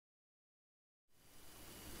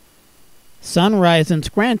Sunrise in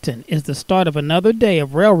Scranton is the start of another day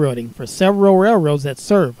of railroading for several railroads that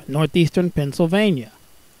serve northeastern Pennsylvania.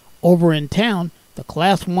 Over in town, the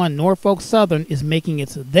Class 1 Norfolk Southern is making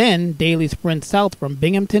its then daily sprint south from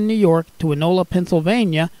Binghamton, New York to Enola,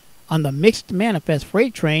 Pennsylvania on the mixed manifest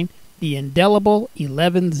freight train, the indelible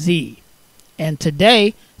 11Z. And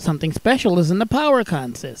today, something special is in the power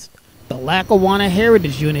consist. The Lackawanna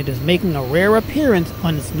Heritage Unit is making a rare appearance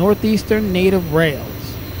on its northeastern native rails.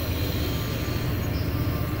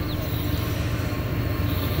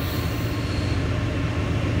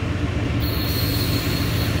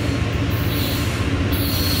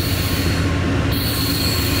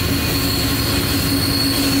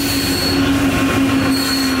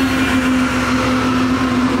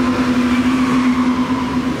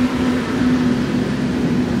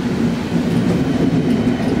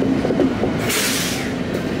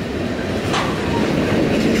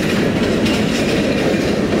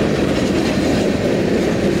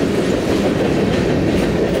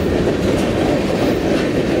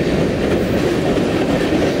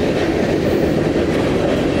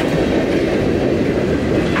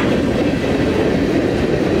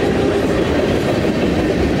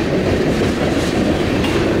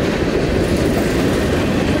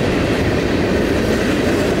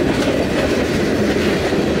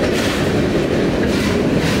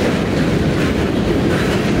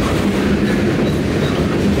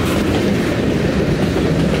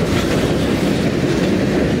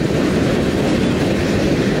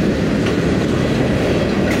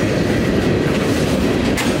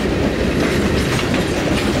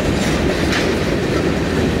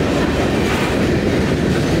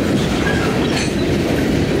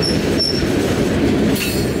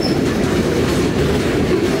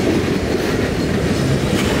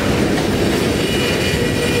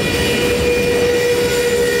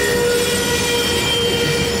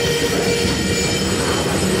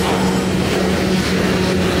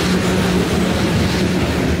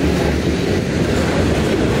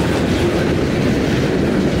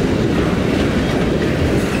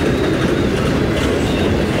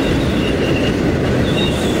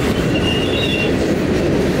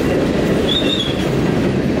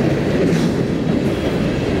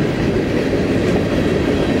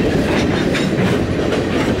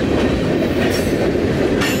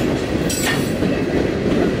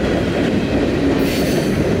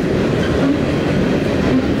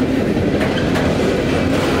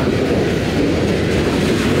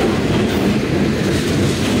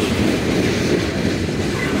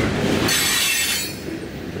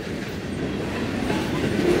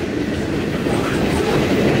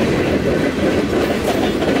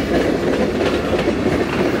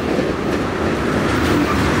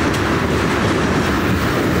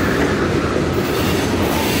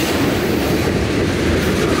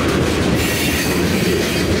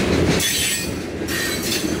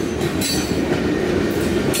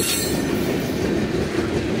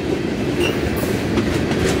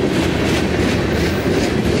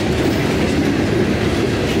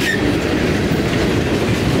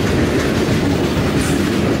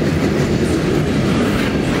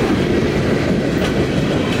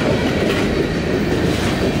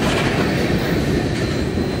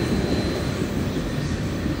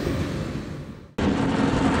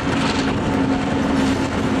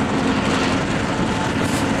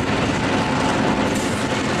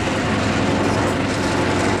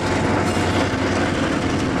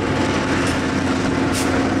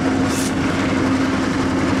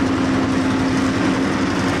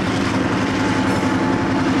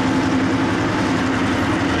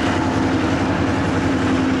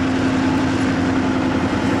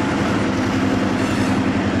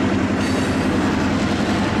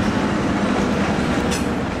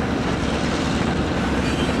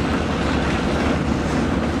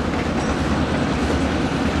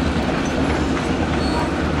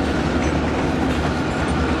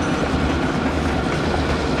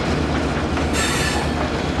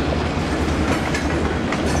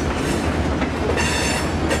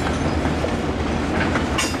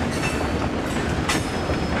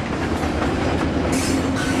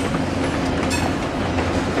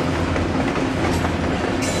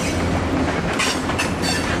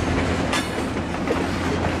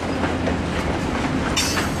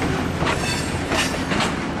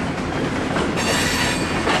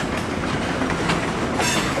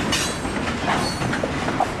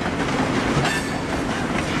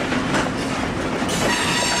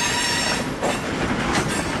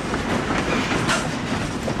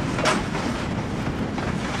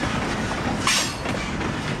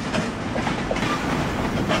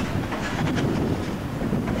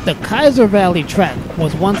 The Kaiser Valley track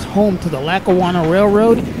was once home to the Lackawanna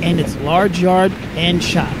Railroad and its large yard and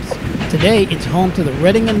shops. Today, it's home to the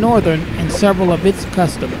Reading and Northern and several of its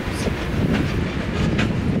customers.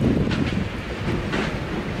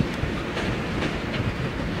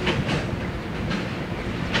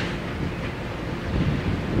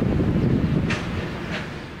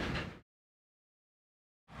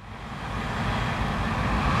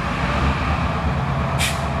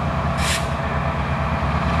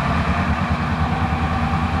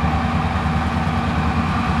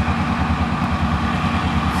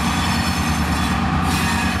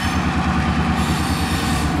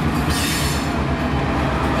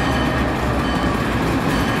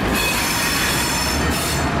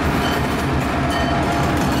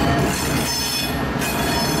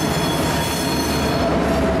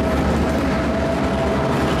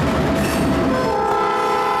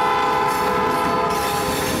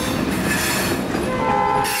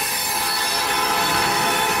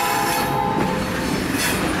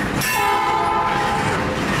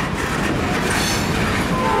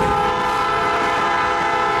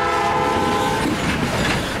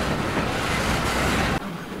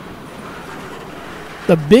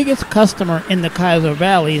 The biggest customer in the Kaiser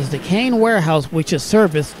Valley is the Kane warehouse, which is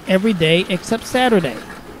serviced every day except Saturday.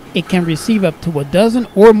 It can receive up to a dozen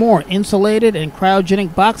or more insulated and cryogenic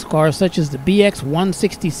boxcars such as the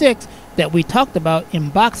BX-166 that we talked about in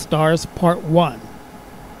Box Stars Part 1.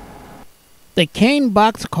 The Kane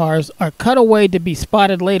boxcars are cut away to be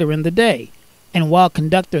spotted later in the day, and while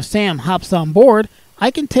Conductor Sam hops on board,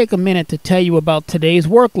 I can take a minute to tell you about today's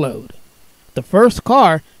workload. The first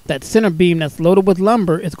car, that center beam that's loaded with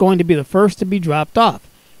lumber, is going to be the first to be dropped off.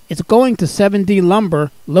 It's going to 7D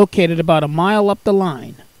Lumber, located about a mile up the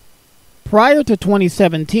line. Prior to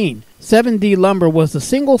 2017, 7D Lumber was the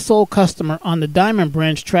single sole customer on the Diamond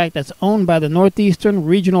Branch track that's owned by the Northeastern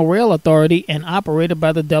Regional Rail Authority and operated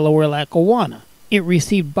by the Delaware Lackawanna. It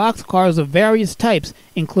received boxcars of various types,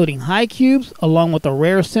 including high cubes, along with a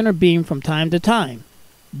rare center beam from time to time.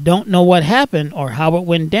 Don't know what happened or how it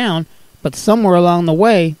went down, but somewhere along the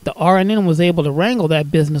way, the R&N was able to wrangle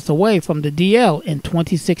that business away from the DL in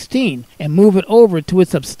 2016 and move it over to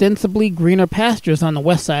its ostensibly greener pastures on the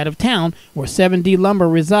west side of town, where 7D Lumber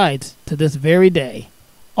resides to this very day.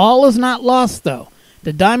 All is not lost, though.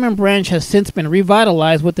 The Diamond Branch has since been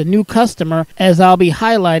revitalized with a new customer, as I'll be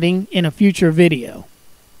highlighting in a future video.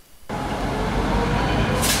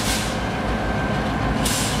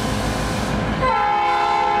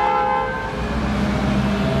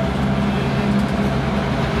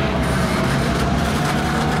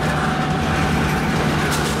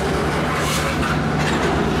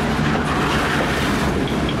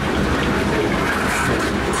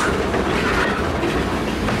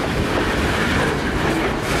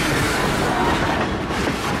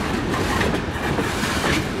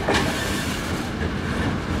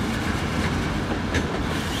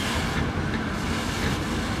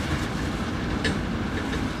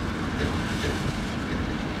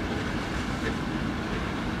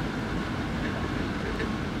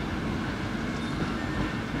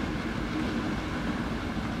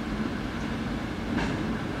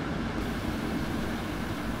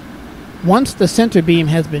 Once the center beam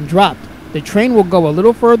has been dropped, the train will go a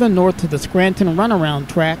little further north to the Scranton runaround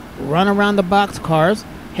track, run around the boxcars,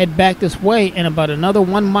 head back this way and about another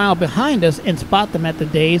 1 mile behind us and spot them at the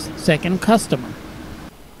day's second customer.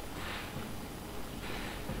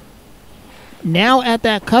 Now at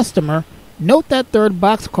that customer, note that third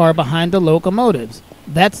boxcar behind the locomotives.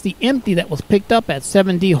 That's the empty that was picked up at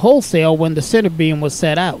 7D Wholesale when the center beam was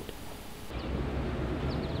set out.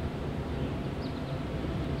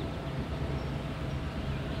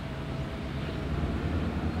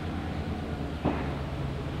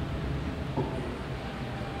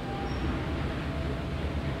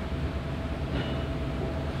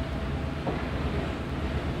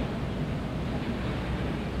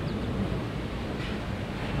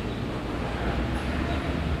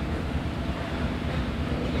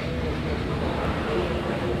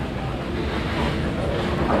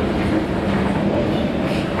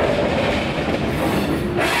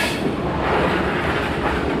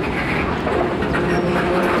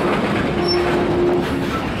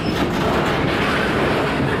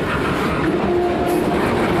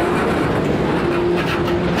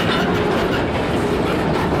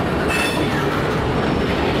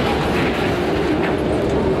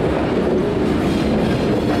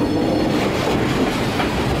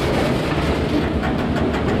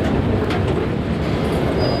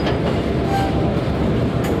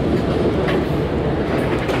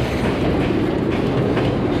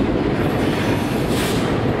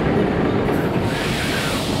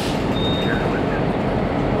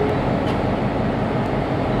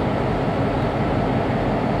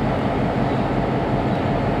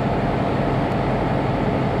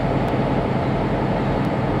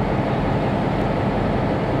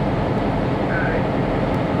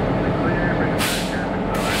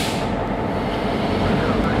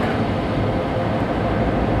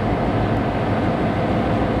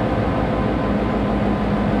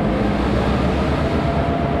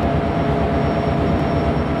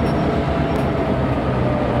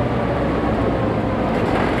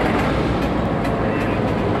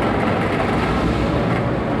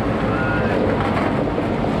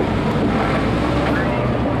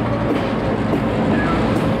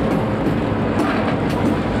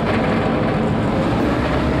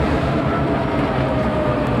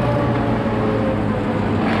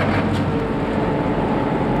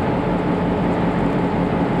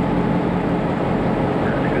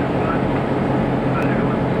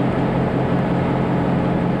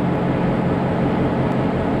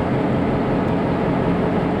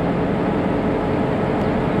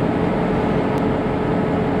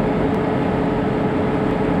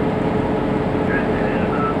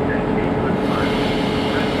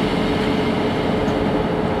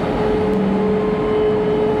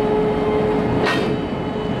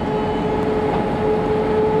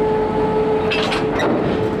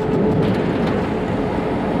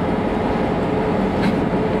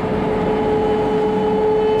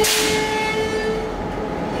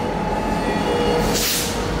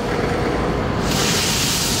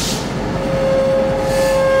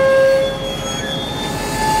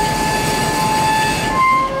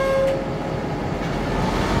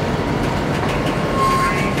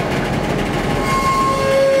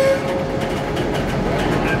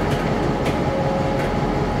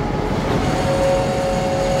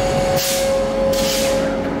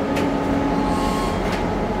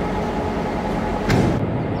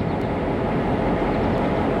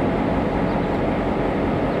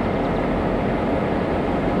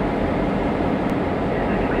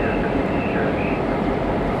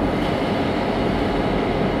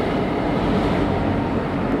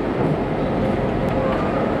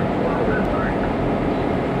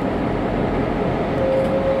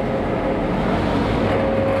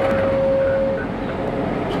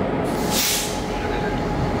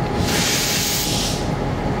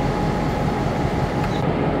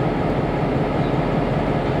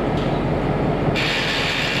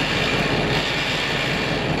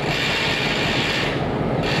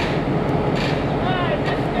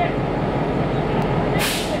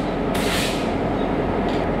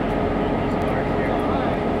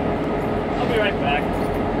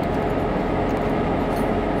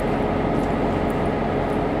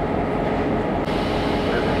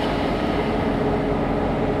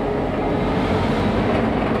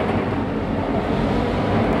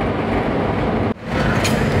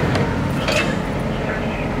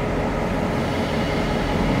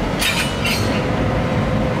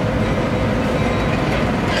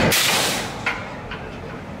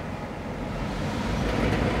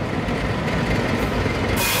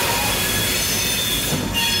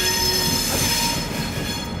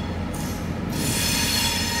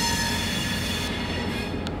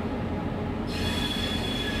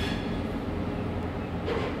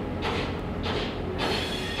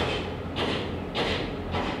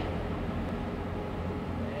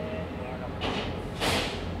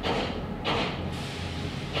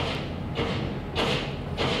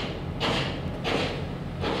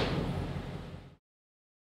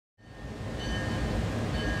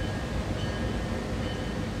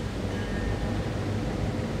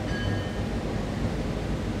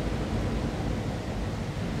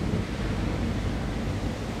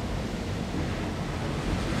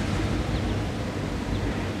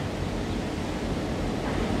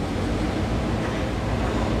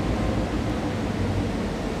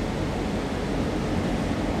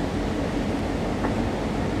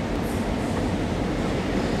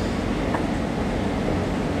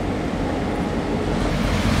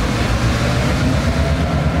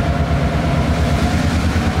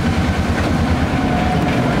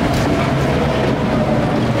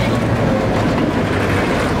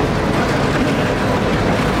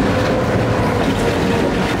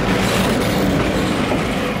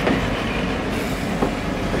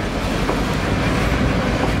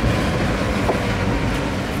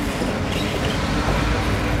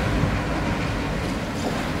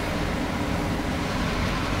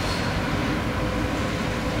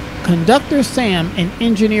 Conductor Sam and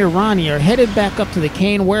engineer Ronnie are headed back up to the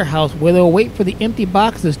Kane warehouse where they'll wait for the empty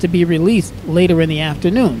boxes to be released later in the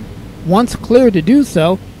afternoon. Once cleared to do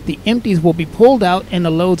so, the empties will be pulled out and the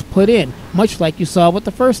loads put in, much like you saw with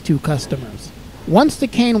the first two customers. Once the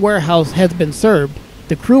Kane warehouse has been served,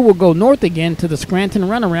 the crew will go north again to the Scranton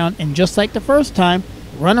runaround and, just like the first time,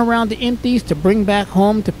 run around the empties to bring back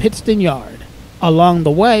home to Pittston Yard. Along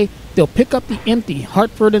the way, they'll pick up the empty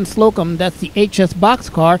Hartford and Slocum, that's the HS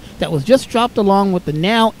boxcar that was just dropped along with the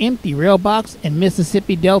now empty Railbox and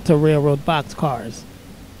Mississippi Delta Railroad boxcars.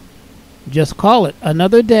 Just call it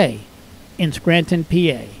another day in Scranton,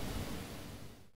 PA.